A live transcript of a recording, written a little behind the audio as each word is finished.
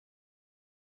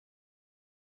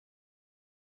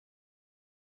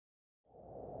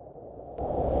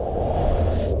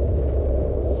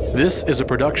This is a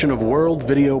production of World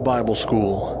Video Bible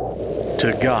School.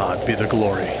 To God be the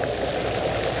glory.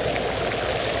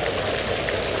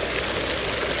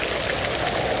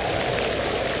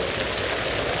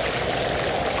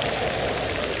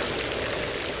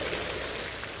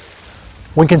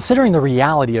 When considering the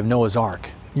reality of Noah's Ark,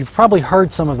 you've probably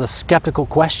heard some of the skeptical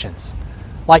questions.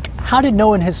 Like, how did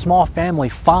Noah and his small family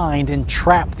find and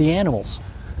trap the animals?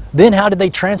 Then how did they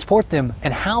transport them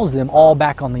and house them all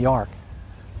back on the ark?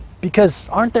 Because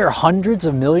aren't there hundreds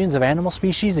of millions of animal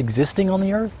species existing on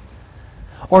the earth?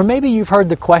 Or maybe you've heard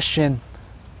the question,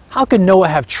 how could Noah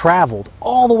have traveled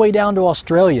all the way down to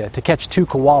Australia to catch 2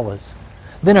 koalas,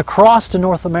 then across to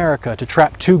North America to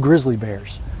trap 2 grizzly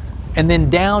bears, and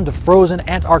then down to frozen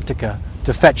Antarctica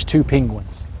to fetch 2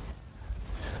 penguins?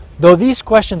 Though these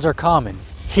questions are common,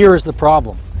 here is the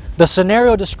problem. The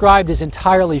scenario described is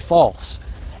entirely false,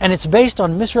 and it's based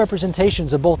on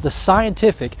misrepresentations of both the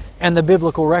scientific and the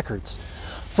biblical records.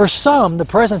 For some, the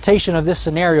presentation of this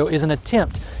scenario is an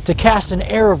attempt to cast an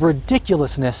air of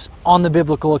ridiculousness on the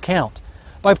biblical account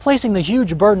by placing the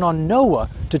huge burden on Noah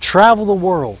to travel the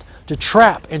world, to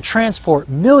trap and transport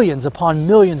millions upon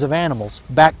millions of animals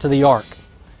back to the ark.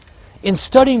 In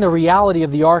studying the reality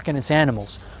of the ark and its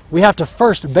animals, we have to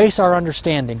first base our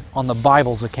understanding on the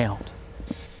Bible's account.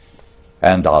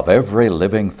 And of every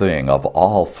living thing of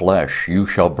all flesh you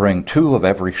shall bring 2 of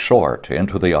every sort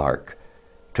into the ark,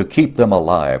 to keep them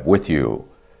alive with you.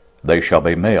 They shall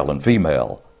be male and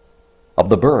female. Of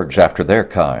the birds after their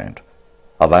kind,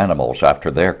 of animals after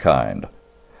their kind,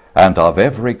 and of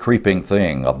every creeping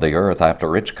thing of the earth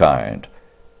after its kind,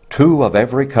 2 of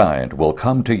every kind will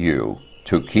come to you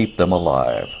to keep them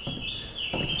alive.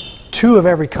 2 of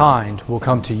every kind will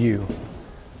come to you.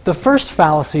 The first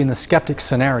fallacy in the skeptic's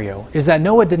scenario is that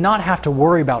Noah did not have to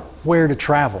worry about where to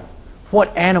travel,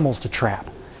 what animals to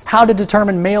trap, how to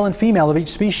determine male and female of each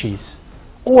species,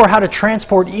 or how to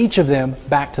transport each of them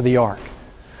back to the ark.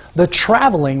 The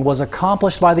traveling was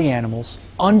accomplished by the animals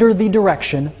under the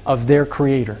direction of their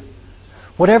Creator.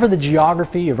 Whatever the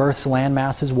geography of Earth's land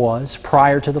masses was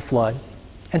prior to the flood,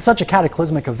 and such a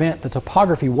cataclysmic event, the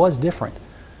topography was different.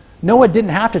 Noah didn't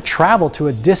have to travel to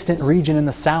a distant region in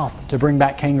the south to bring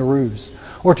back kangaroos,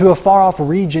 or to a far-off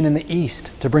region in the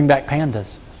east to bring back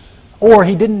pandas. Or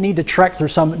he didn't need to trek through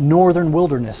some northern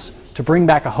wilderness to bring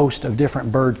back a host of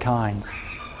different bird kinds.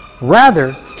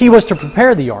 Rather, he was to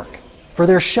prepare the ark for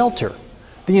their shelter,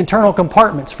 the internal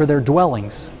compartments for their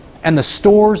dwellings, and the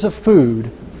stores of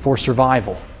food for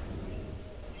survival.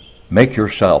 Make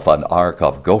yourself an ark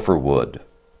of gopher wood.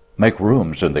 Make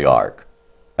rooms in the ark,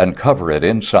 and cover it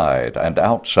inside and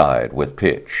outside with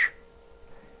pitch.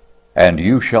 And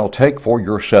you shall take for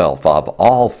yourself of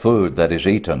all food that is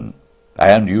eaten,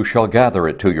 and you shall gather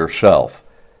it to yourself,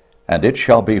 and it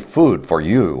shall be food for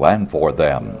you and for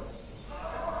them.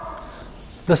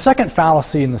 The second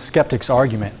fallacy in the skeptic's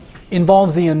argument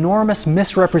involves the enormous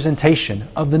misrepresentation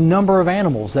of the number of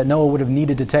animals that Noah would have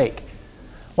needed to take.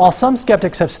 While some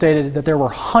skeptics have stated that there were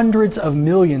hundreds of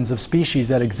millions of species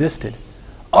that existed,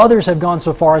 others have gone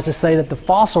so far as to say that the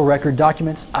fossil record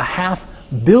documents 500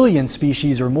 million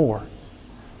species or more.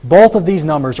 Both of these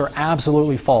numbers are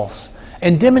absolutely false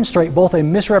and demonstrate both a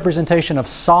misrepresentation of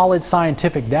solid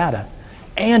scientific data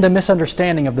and a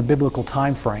misunderstanding of the biblical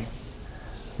time frame.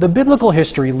 The biblical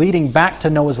history leading back to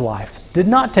Noah's life did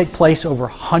not take place over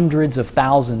hundreds of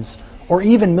thousands or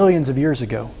even millions of years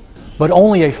ago, but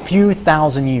only a few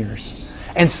thousand years.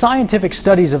 And scientific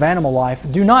studies of animal life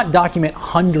do not document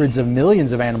hundreds of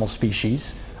millions of animal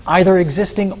species, either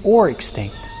existing or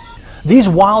extinct. These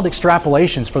wild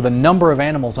extrapolations for the number of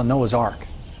animals on Noah's Ark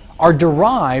are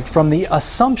derived from the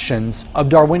assumptions of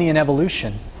Darwinian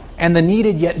evolution and the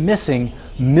needed yet missing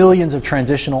millions of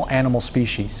transitional animal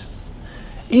species.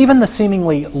 Even the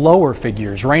seemingly lower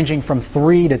figures, ranging from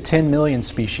 3 to 10 million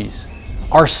species,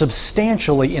 are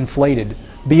substantially inflated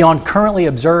beyond currently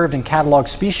observed and cataloged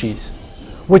species,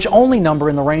 which only number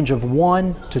in the range of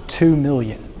 1 to 2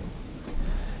 million.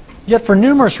 Yet for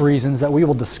numerous reasons that we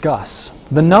will discuss,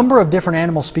 the number of different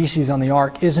animal species on the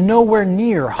ark is nowhere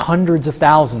near hundreds of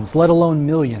thousands, let alone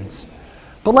millions.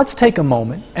 But let's take a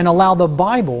moment and allow the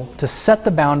Bible to set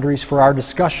the boundaries for our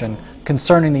discussion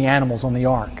concerning the animals on the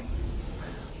ark.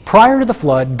 Prior to the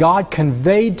flood, God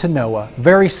conveyed to Noah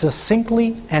very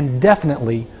succinctly and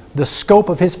definitely the scope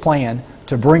of His plan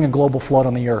to bring a global flood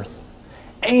on the earth,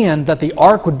 and that the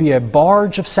ark would be a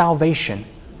barge of salvation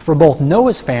for both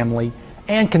Noah's family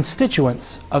and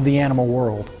constituents of the animal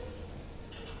world.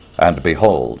 And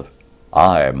behold,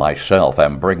 I myself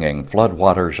am bringing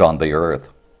floodwaters on the earth,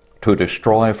 to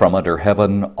destroy from under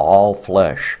heaven all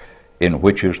flesh, in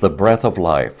which is the breath of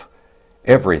life,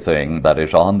 Everything that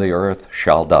is on the earth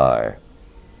shall die.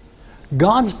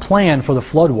 God's plan for the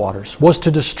floodwaters was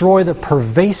to destroy the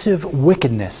pervasive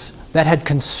wickedness that had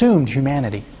consumed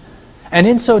humanity, and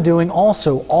in so doing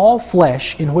also all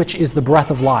flesh in which is the breath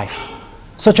of life,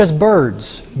 such as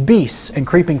birds, beasts, and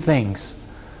creeping things.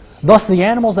 Thus the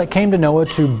animals that came to Noah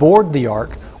to board the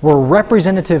ark were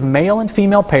representative male and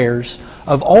female pairs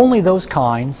of only those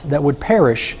kinds that would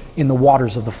perish in the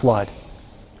waters of the flood.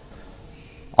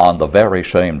 On the very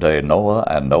same day Noah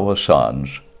and Noah's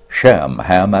sons, Shem,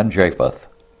 Ham, and Japheth,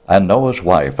 and Noah's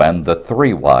wife and the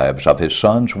 3 wives of his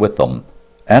sons with them,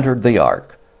 entered the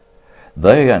ark.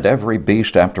 They and every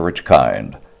beast after its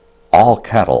kind, all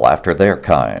cattle after their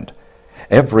kind,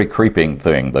 every creeping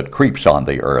thing that creeps on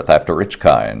the earth after its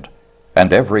kind,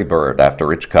 and every bird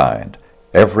after its kind,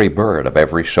 every bird of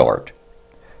every sort.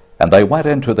 And they went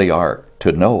into the ark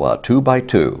to Noah 2 by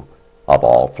 2, of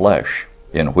all flesh,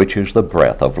 in which is the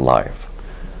breath of life.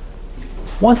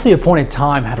 Once the appointed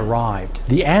time had arrived,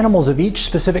 the animals of each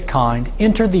specific kind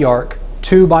entered the ark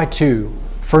 2 by 2,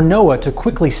 for Noah to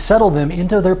quickly settle them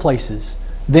into their places,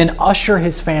 then usher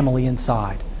his family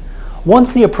inside.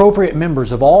 Once the appropriate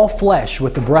members of all flesh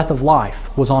with the breath of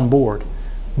life was on board,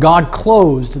 God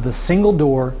closed the single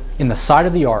door in the side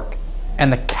of the ark,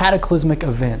 and the cataclysmic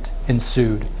event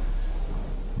ensued.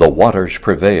 The waters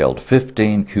prevailed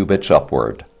 15 cubits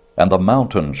upward, and the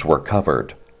mountains were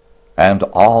covered, and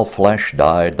all flesh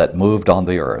died that moved on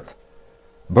the earth,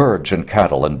 birds and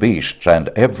cattle and beasts, and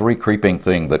every creeping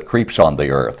thing that creeps on the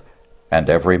earth, and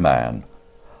every man,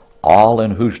 all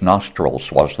in whose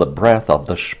nostrils was the breath of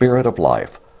the Spirit of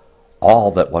life.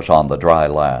 All that was on the dry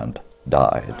land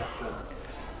died.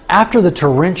 After the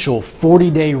torrential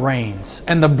 40-day rains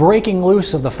and the breaking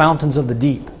loose of the fountains of the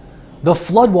deep, the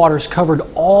floodwaters covered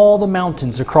all the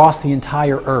mountains across the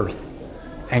entire earth,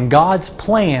 and God's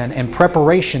plan and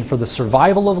preparation for the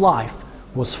survival of life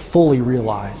was fully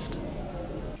realized.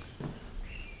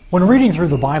 When reading through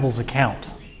the Bible's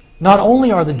account, not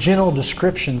only are the general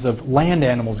descriptions of land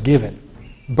animals given,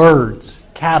 birds,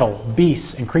 cattle,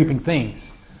 beasts, and creeping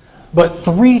things, but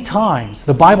 3 times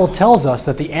the Bible tells us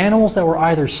that the animals that were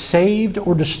either saved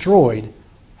or destroyed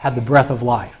had the breath of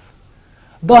life.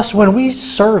 Thus, when we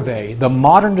survey the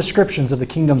modern descriptions of the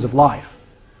kingdoms of life,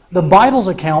 the Bible's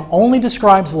account only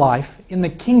describes life in the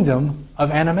kingdom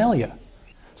of Animalia.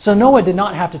 So Noah did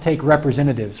not have to take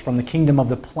representatives from the kingdom of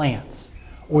the plants,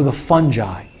 or the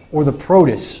fungi, or the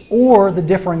protists, or the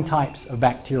differing types of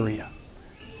bacteria.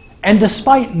 And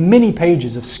despite many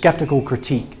pages of skeptical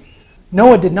critique,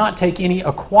 Noah did not take any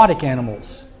aquatic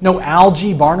animals, no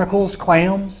algae, barnacles,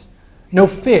 clams, no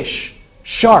fish,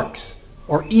 sharks,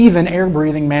 or even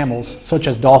air-breathing mammals such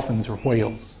as dolphins or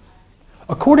whales.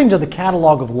 According to the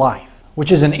Catalog of Life,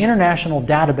 which is an international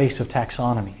database of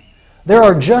taxonomy, there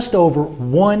are just over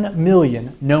 1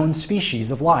 million known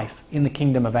species of life in the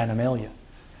kingdom of Animalia.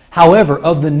 However,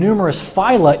 of the numerous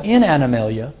phyla in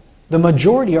Animalia, the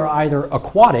majority are either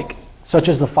aquatic, such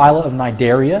as the phyla of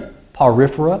Cnidaria,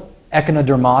 Porifera,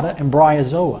 Echinodermata, and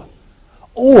Bryozoa,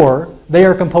 or they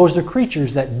are composed of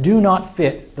creatures that do not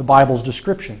fit the Bible's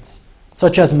descriptions,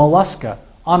 such as mollusca,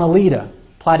 Annelida,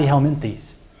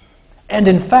 Platyhelminthes. And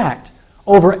in fact,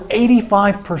 over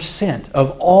 85%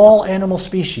 of all animal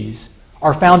species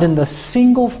are found in the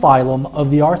single phylum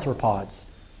of the arthropods,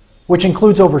 which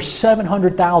includes over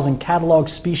 700,000 cataloged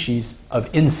species of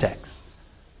insects.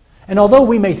 And although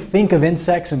we may think of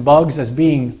insects and bugs as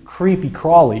being creepy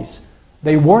crawlies,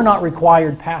 they were not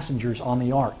required passengers on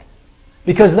the ark,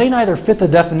 because they neither fit the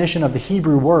definition of the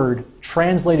Hebrew word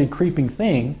translated creeping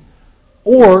thing,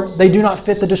 or they do not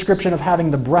fit the description of having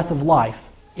the breath of life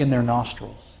in their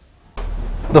nostrils.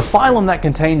 The phylum that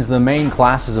contains the main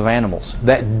classes of animals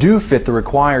that do fit the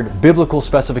required biblical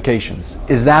specifications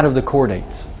is that of the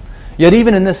chordates. Yet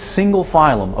even in this single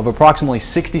phylum of approximately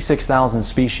 66,000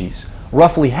 species,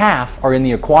 roughly half are in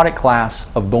the aquatic class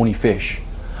of bony fish,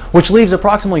 which leaves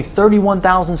approximately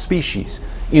 31,000 species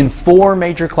in 4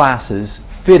 major classes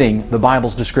fitting the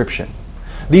Bible's description.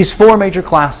 These 4 major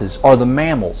classes are the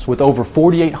mammals with over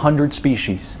 4,800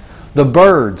 species, the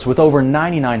birds with over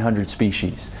 9,900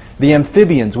 species, the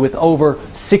amphibians with over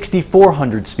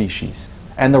 6,400 species,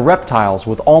 and the reptiles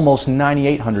with almost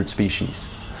 9,800 species.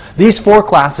 These 4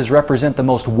 classes represent the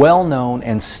most well-known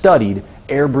and studied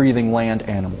air-breathing land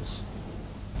animals.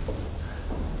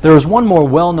 There is one more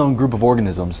well-known group of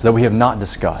organisms that we have not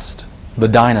discussed, the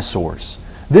dinosaurs.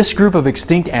 This group of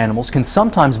extinct animals can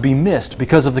sometimes be missed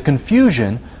because of the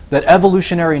confusion that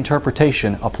evolutionary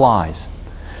interpretation applies.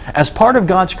 As part of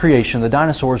God's creation, the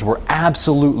dinosaurs were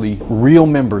absolutely real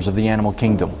members of the animal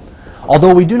kingdom.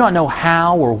 Although we do not know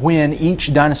how or when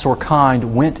each dinosaur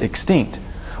kind went extinct,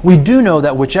 we do know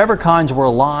that whichever kinds were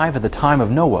alive at the time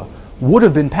of Noah would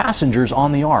have been passengers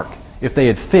on the ark if they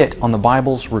had fit on the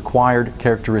Bible's required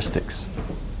characteristics.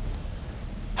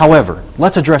 However,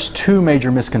 let's address two major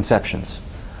misconceptions.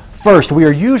 First, we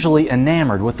are usually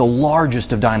enamored with the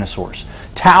largest of dinosaurs,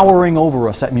 towering over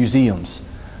us at museums.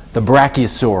 The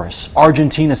Brachiosaurus,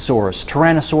 Argentinosaurus,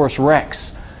 Tyrannosaurus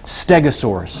rex,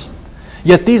 Stegosaurus.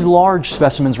 Yet these large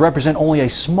specimens represent only a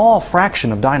small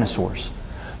fraction of dinosaurs.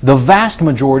 The vast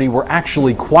majority were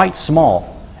actually quite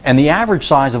small, and the average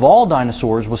size of all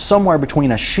dinosaurs was somewhere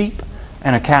between a sheep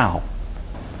and a cow.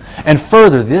 And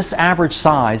further, this average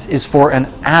size is for an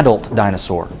adult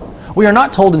dinosaur. We are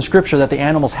not told in Scripture that the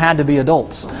animals had to be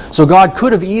adults, so God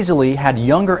could have easily had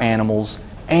younger animals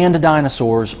and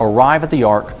dinosaurs arrive at the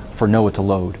ark for Noah to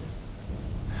load.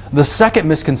 The second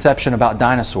misconception about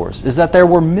dinosaurs is that there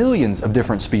were millions of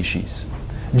different species.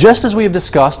 Just as we have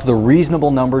discussed the reasonable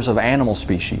numbers of animal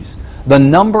species, the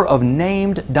number of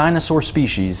named dinosaur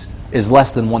species is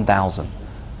less than 1,000.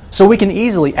 So we can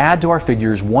easily add to our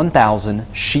figures 1,000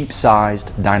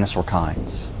 sheep-sized dinosaur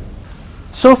kinds.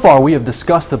 So far we have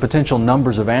discussed the potential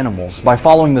numbers of animals by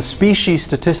following the species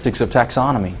statistics of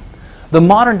taxonomy. The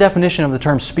modern definition of the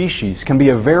term species can be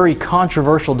a very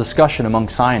controversial discussion among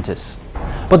scientists.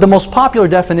 But the most popular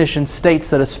definition states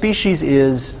that a species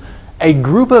is a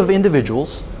group of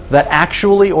individuals that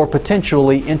actually or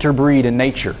potentially interbreed in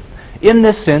nature. In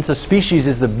this sense, a species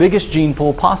is the biggest gene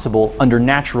pool possible under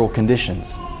natural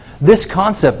conditions. This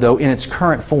concept, though, in its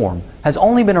current form, has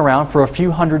only been around for a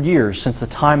few hundred years since the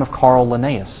time of Carl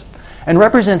Linnaeus, and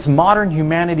represents modern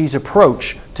humanity's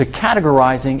approach to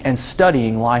categorizing and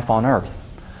studying life on Earth.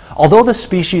 Although the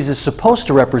species is supposed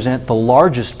to represent the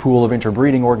largest pool of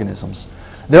interbreeding organisms,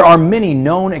 there are many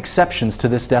known exceptions to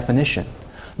this definition.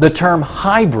 The term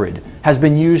hybrid has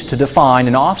been used to define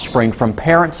an offspring from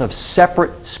parents of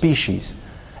separate species,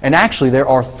 and actually there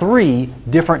are 3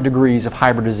 different degrees of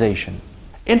hybridization.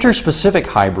 Interspecific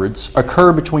hybrids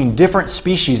occur between different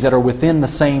species that are within the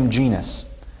same genus.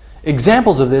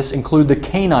 Examples of this include the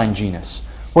canine genus,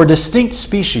 where distinct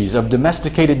species of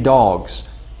domesticated dogs,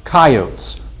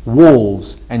 coyotes,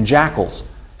 wolves, and jackals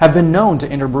have been known to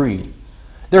interbreed.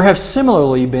 There have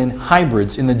similarly been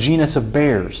hybrids in the genus of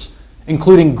bears,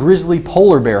 including grizzly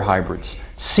polar bear hybrids,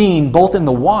 seen both in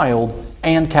the wild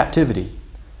and captivity.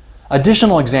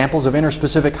 Additional examples of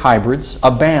interspecific hybrids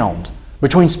abound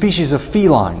between species of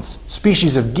felines,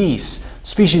 species of geese,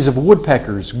 species of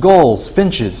woodpeckers, gulls,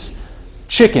 finches,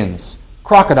 chickens,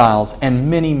 crocodiles, and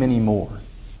many, many more.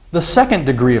 The second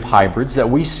degree of hybrids that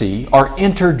we see are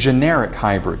intergeneric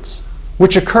hybrids,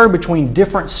 which occur between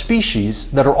different species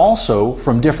that are also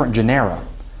from different genera.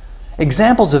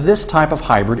 Examples of this type of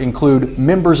hybrid include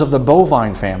members of the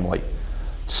bovine family,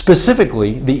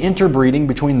 specifically the interbreeding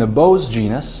between the Bos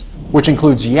genus, which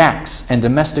includes yaks and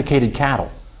domesticated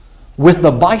cattle, with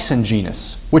the bison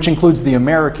genus, which includes the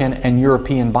American and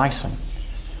European bison.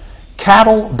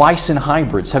 Cattle-bison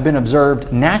hybrids have been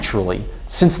observed naturally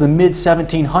since the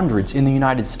mid-1700s in the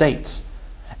United States,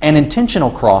 and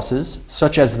intentional crosses,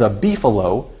 such as the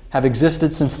beefalo, have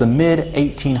existed since the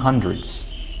mid-1800s.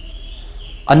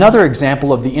 Another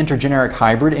example of the intergeneric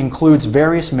hybrid includes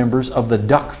various members of the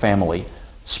duck family,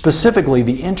 specifically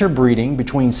the interbreeding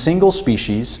between single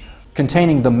species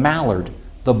containing the mallard,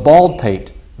 the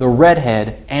bald-pate, the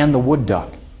redhead, and the wood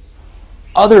duck.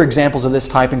 Other examples of this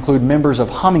type include members of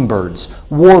hummingbirds,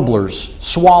 warblers,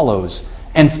 swallows,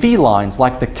 and felines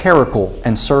like the caracal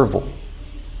and serval.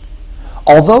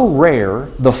 Although rare,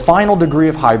 the final degree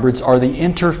of hybrids are the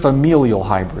interfamilial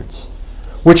hybrids,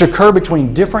 which occur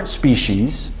between different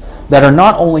species that are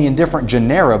not only in different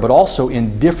genera but also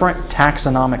in different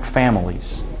taxonomic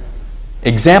families.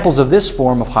 Examples of this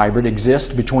form of hybrid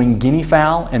exist between guinea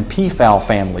fowl and peafowl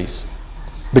families,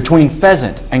 between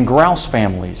pheasant and grouse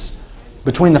families,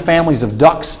 between the families of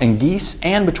ducks and geese,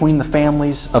 and between the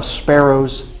families of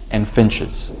sparrows and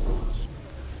finches.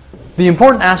 The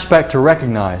important aspect to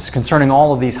recognize concerning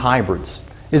all of these hybrids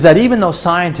is that even though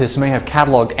scientists may have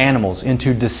cataloged animals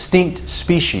into distinct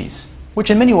species,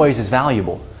 which in many ways is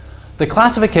valuable, the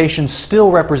classification still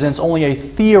represents only a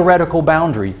theoretical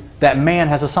boundary that man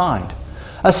has assigned,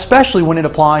 especially when it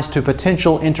applies to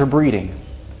potential interbreeding.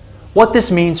 What this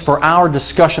means for our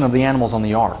discussion of the animals on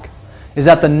the ark is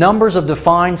that the numbers of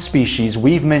defined species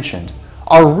we've mentioned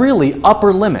are really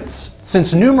upper limits,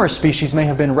 since numerous species may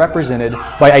have been represented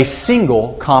by a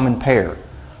single common pair,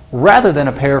 rather than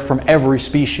a pair from every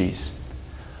species.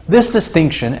 This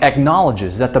distinction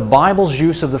acknowledges that the Bible's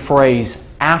use of the phrase,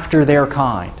 "after their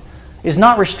kind," is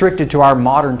not restricted to our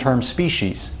modern term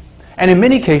species. and in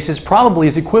many cases probably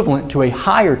is equivalent to a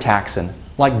higher taxon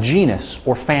like genus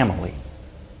or family.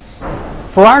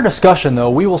 For our discussion, though,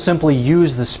 we will simply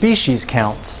use the species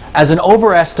counts as an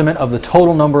overestimate of the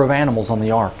total number of animals on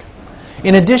the ark.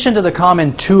 In addition to the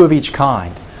common 2 of each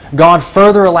kind, God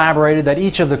further elaborated that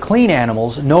each of the clean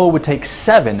animals, Noah would take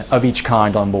 7 of each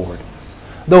kind on board.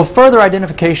 Though further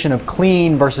identification of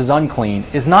clean versus unclean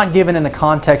is not given in the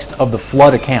context of the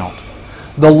flood account,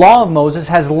 the law of Moses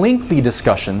has lengthy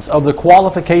discussions of the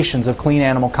qualifications of clean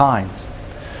animal kinds.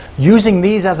 Using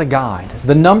these as a guide,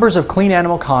 the numbers of clean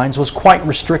animal kinds was quite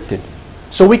restricted,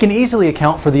 so we can easily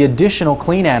account for the additional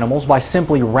clean animals by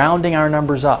simply rounding our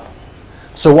numbers up.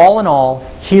 So all in all,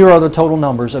 here are the total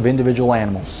numbers of individual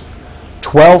animals.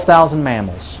 12,000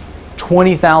 mammals,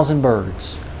 20,000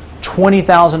 birds,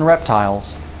 20,000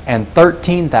 reptiles, and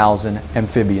 13,000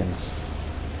 amphibians.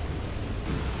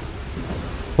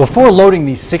 Before loading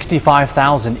these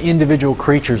 65,000 individual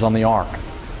creatures on the ark,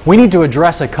 we need to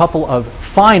address a couple of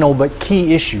final but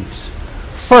key issues.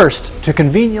 First, to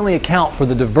conveniently account for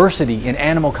the diversity in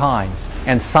animal kinds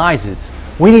and sizes,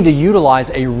 we need to utilize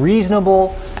a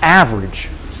reasonable average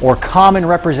or common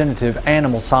representative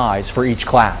animal size for each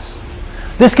class.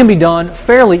 This can be done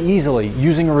fairly easily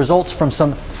using results from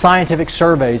some scientific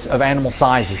surveys of animal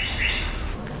sizes.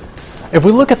 If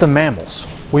we look at the mammals,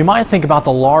 we might think about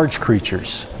the large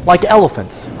creatures, like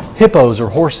elephants, hippos, or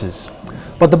horses.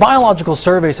 But the biological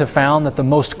surveys have found that the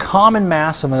most common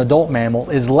mass of an adult mammal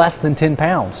is less than 10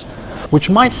 pounds,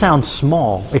 which might sound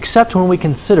small, except when we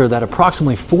consider that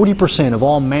approximately 40% of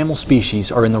all mammal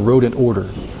species are in the rodent order.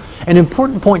 An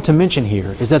important point to mention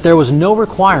here is that there was no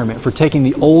requirement for taking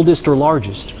the oldest or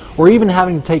largest, or even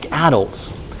having to take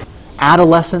adults.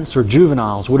 Adolescents or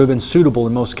juveniles would have been suitable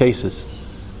in most cases.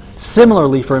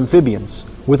 Similarly for amphibians,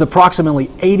 with approximately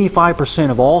 85%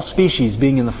 of all species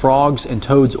being in the frogs and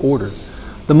toads order,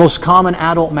 the most common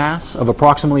adult mass of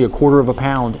approximately 1/4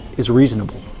 pound is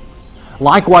reasonable.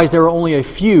 Likewise, there are only a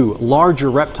few larger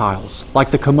reptiles,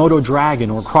 like the Komodo dragon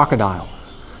or crocodile.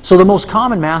 So the most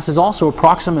common mass is also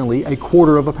approximately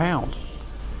 1/4 pound.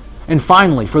 And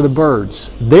finally, for the birds,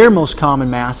 their most common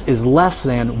mass is less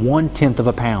than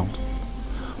 1/10 pound.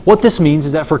 What this means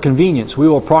is that for convenience, we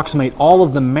will approximate all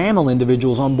of the mammal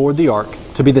individuals on board the ark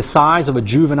to be the size of a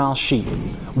juvenile sheep,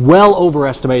 well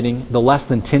overestimating the less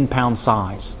than 10-pound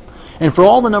size. And for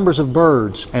all the numbers of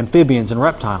birds, amphibians, and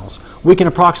reptiles, we can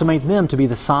approximate them to be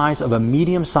the size of a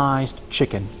medium-sized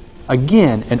chicken.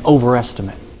 Again, an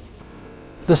overestimate.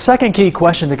 The second key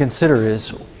question to consider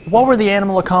is, what were the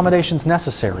animal accommodations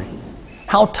necessary?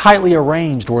 How tightly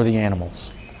arranged were the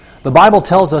animals? The Bible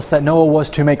tells us that Noah was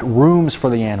to make rooms for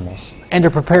the animals and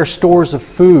to prepare stores of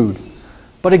food,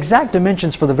 but exact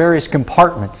dimensions for the various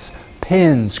compartments,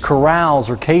 pens, corrals,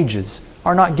 or cages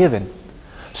are not given.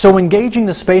 So when gauging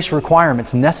the space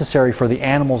requirements necessary for the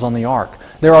animals on the ark,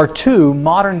 there are 2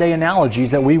 modern-day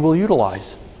analogies that we will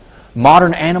utilize: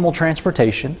 modern animal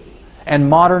transportation and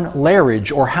modern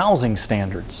lairage or housing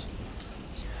standards.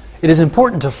 It is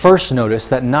important to first notice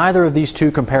that neither of these 2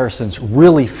 comparisons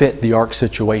really fit the ark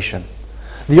situation.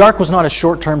 The ark was not a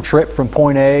short-term trip from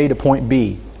point A to point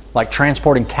B, like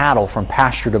transporting cattle from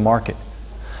pasture to market.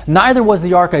 Neither was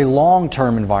the ark a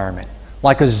long-term environment,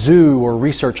 like a zoo or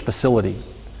research facility.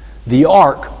 The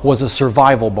ark was a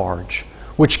survival barge,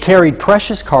 which carried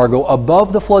precious cargo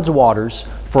above the flood's waters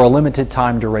for a limited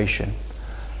time duration.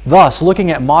 Thus,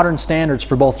 looking at modern standards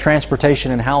for both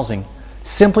transportation and housing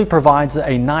simply provides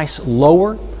a nice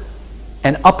lower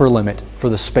and upper limit for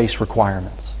the space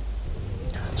requirements.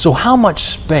 So how much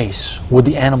space would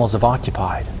the animals have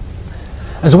occupied?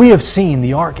 As we have seen,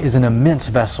 the ark is an immense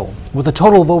vessel with a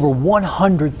total of over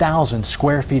 100,000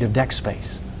 square feet of deck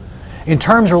space. In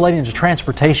terms relating to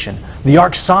transportation, the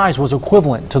ark's size was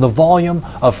equivalent to the volume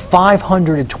of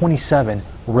 527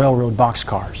 railroad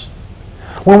boxcars.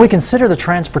 When we consider the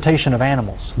transportation of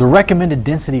animals, the recommended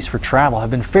densities for travel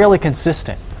have been fairly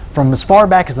consistent from as far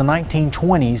back as the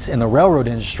 1920s in the railroad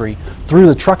industry through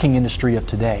the trucking industry of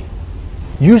today.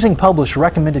 Using published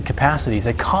recommended capacities,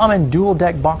 a common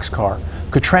dual-deck boxcar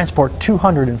could transport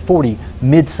 240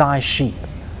 mid-sized sheep.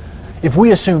 If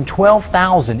we assume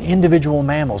 12,000 individual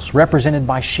mammals represented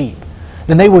by sheep,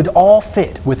 then they would all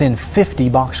fit within 50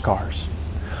 boxcars.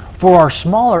 For our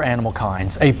smaller animal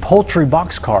kinds, a poultry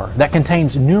boxcar that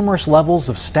contains numerous levels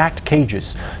of stacked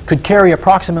cages could carry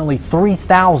approximately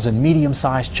 3,000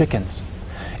 medium-sized chickens.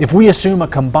 If we assume a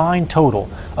combined total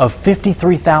of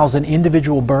 53,000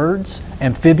 individual birds,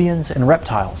 amphibians, and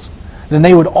reptiles, then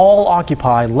they would all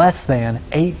occupy less than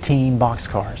 18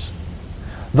 boxcars.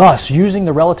 Thus, using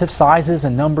the relative sizes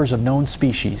and numbers of known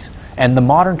species, and the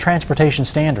modern transportation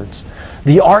standards,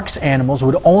 the Ark's animals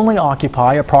would only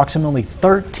occupy approximately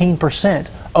 13%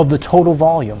 of the total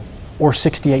volume, or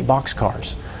 68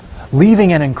 boxcars,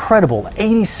 leaving an incredible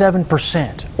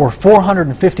 87%, or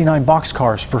 459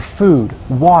 boxcars, for food,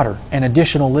 water, and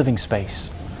additional living space.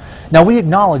 Now, we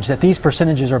acknowledge that these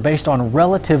percentages are based on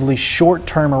relatively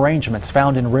short-term arrangements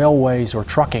found in railways or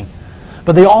trucking,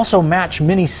 but they also match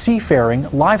many seafaring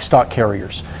livestock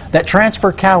carriers that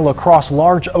transfer cattle across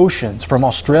large oceans from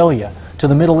Australia to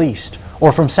the Middle East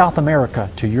or from South America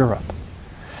to Europe.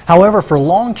 However, for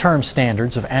long-term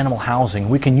standards of animal housing,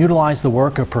 we can utilize the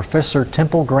work of Professor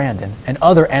Temple Grandin and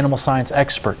other animal science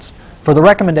experts for the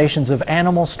recommendations of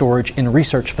animal storage in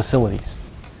research facilities.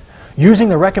 Using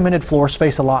the recommended floor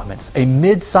space allotments, a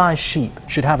mid-sized sheep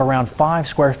should have around 5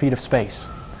 square feet of space.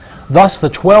 Thus, the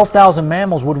 12,000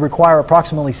 mammals would require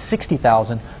approximately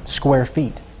 60,000 square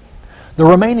feet. The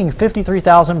remaining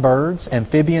 53,000 birds,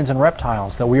 amphibians, and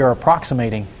reptiles that we are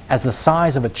approximating as the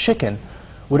size of a chicken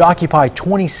would occupy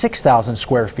 26,000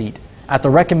 square feet at the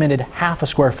recommended half a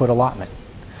square foot allotment.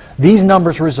 These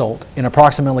numbers result in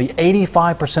approximately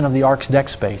 85% of the Ark's deck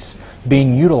space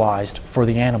being utilized for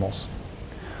the animals.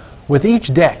 With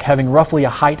each deck having roughly a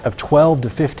height of 12 to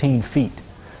 15 feet,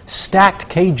 stacked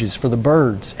cages for the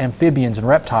birds, amphibians, and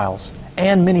reptiles,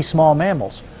 and many small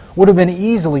mammals would have been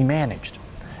easily managed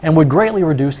and would greatly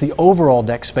reduce the overall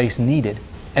deck space needed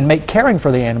and make caring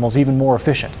for the animals even more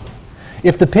efficient.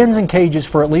 If the pens and cages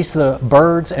for at least the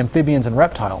birds, amphibians, and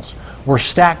reptiles were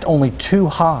stacked only too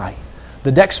high,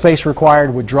 the deck space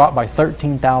required would drop by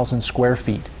 13,000 square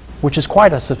feet, which is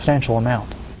quite a substantial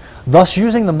amount. Thus,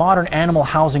 using the modern animal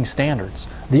housing standards,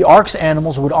 the Ark's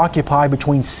animals would occupy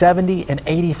between 70 and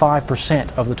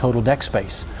 85% of the total deck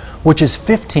space, which is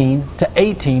 15 to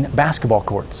 18 basketball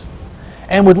courts,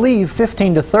 and would leave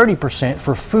 15 to 30%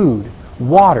 for food,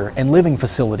 water, and living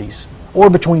facilities, or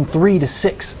between 3 to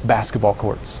 6 basketball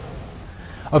courts.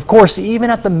 Of course, even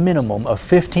at the minimum of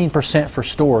 15% for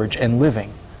storage and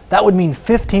living, that would mean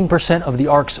 15% of the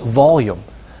Ark's volume,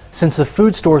 since the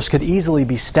food stores could easily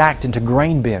be stacked into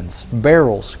grain bins,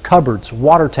 barrels, cupboards,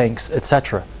 water tanks,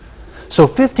 etc. So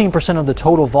 15% of the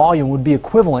total volume would be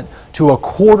equivalent to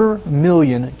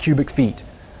 250,000 cubic feet,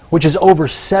 which is over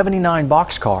 79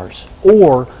 boxcars,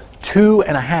 or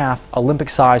 2.5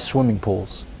 Olympic-sized swimming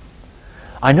pools.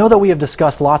 I know that we have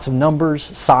discussed lots of numbers,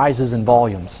 sizes, and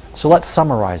volumes, so let's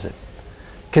summarize it.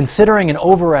 Considering an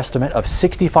overestimate of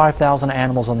 65,000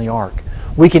 animals on the Ark,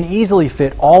 we can easily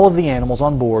fit all of the animals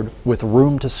on board with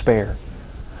room to spare.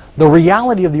 The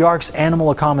reality of the Ark's animal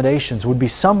accommodations would be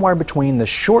somewhere between the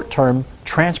short-term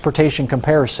transportation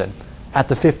comparison at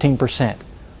the 15%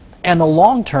 and the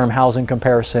long-term housing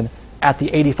comparison at the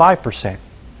 85%.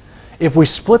 If we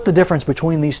split the difference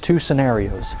between these two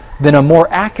scenarios, then a more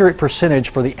accurate percentage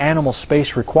for the animal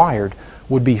space required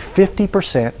would be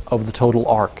 50% of the total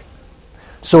Ark.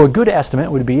 So a good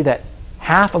estimate would be that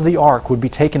half of the Ark would be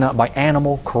taken up by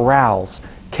animal corrals,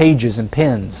 cages, and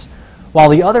pens, while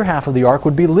the other half of the Ark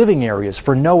would be living areas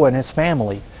for Noah and his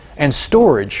family, and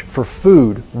storage for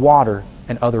food, water,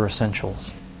 and other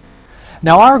essentials.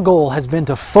 Now, our goal has been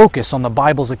to focus on the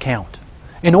Bible's account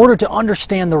in order to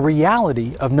understand the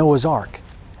reality of Noah's Ark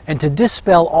and to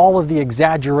dispel all of the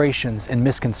exaggerations and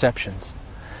misconceptions.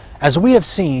 As we have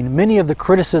seen, many of the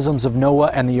criticisms of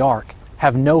Noah and the Ark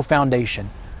have no foundation,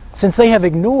 since they have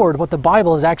ignored what the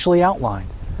Bible has actually outlined.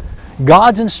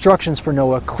 God's instructions for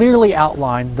Noah clearly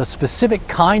outlined the specific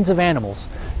kinds of animals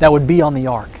that would be on the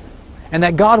Ark, and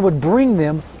that God would bring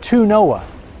them to Noah.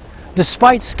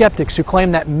 Despite skeptics who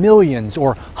claim that millions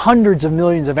or hundreds of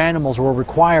millions of animals were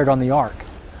required on the Ark,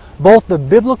 both the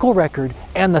biblical record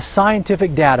and the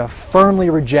scientific data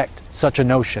firmly reject such a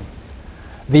notion.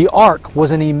 The Ark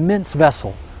was an immense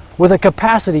vessel with a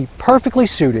capacity perfectly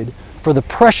suited for the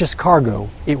precious cargo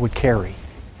it would carry.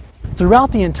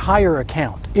 Throughout the entire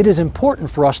account, it is important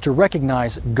for us to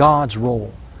recognize God's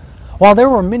role. While there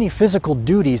were many physical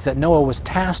duties that Noah was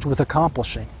tasked with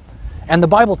accomplishing, and the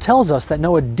Bible tells us that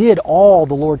Noah did all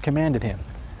the Lord commanded him,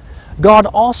 God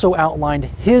also outlined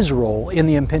His role in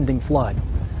the impending flood.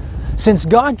 Since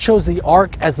God chose the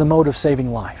Ark as the mode of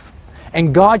saving life,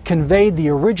 and God conveyed the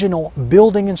original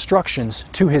building instructions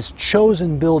to His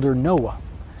chosen builder Noah,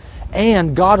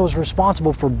 and God was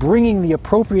responsible for bringing the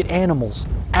appropriate animals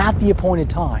at the appointed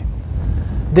time,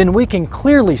 then we can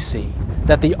clearly see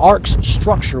that the Ark's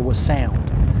structure was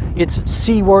sound. Its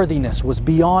seaworthiness was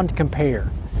beyond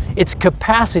compare. Its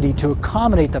capacity to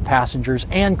accommodate the passengers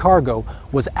and cargo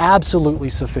was absolutely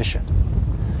sufficient.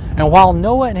 And while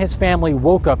Noah and his family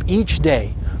woke up each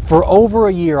day for over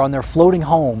a year on their floating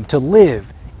home to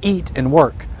live, eat, and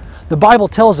work, The Bible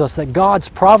tells us that God's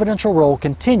providential role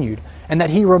continued and that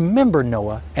He remembered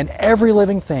Noah and every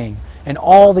living thing and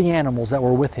all the animals that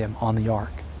were with him on the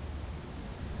ark.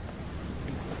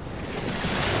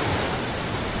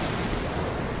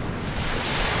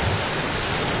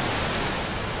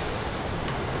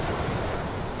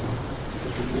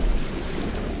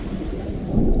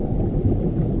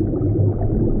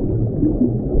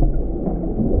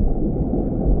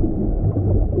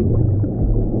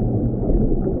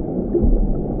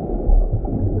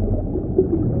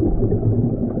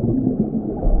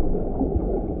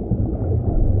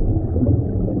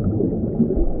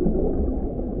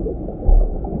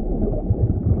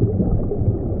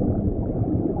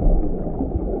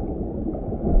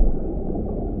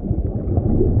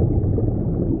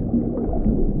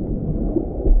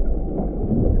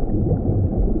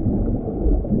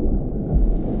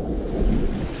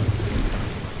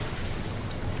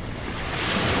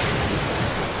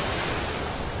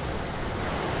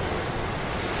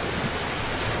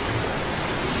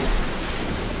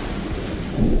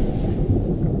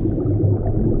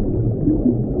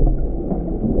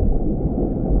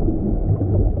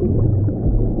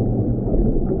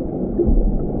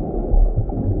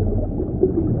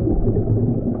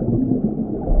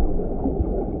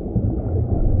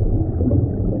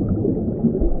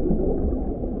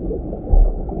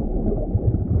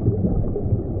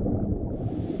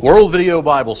 World Video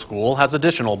Bible School has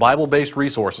additional Bible-based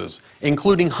resources,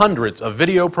 including hundreds of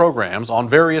video programs on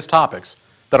various topics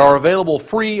that are available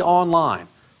free online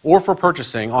or for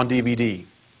purchasing on DVD.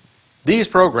 These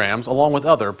programs, along with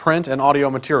other print and audio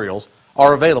materials,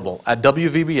 are available at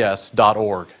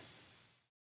wvbs.org.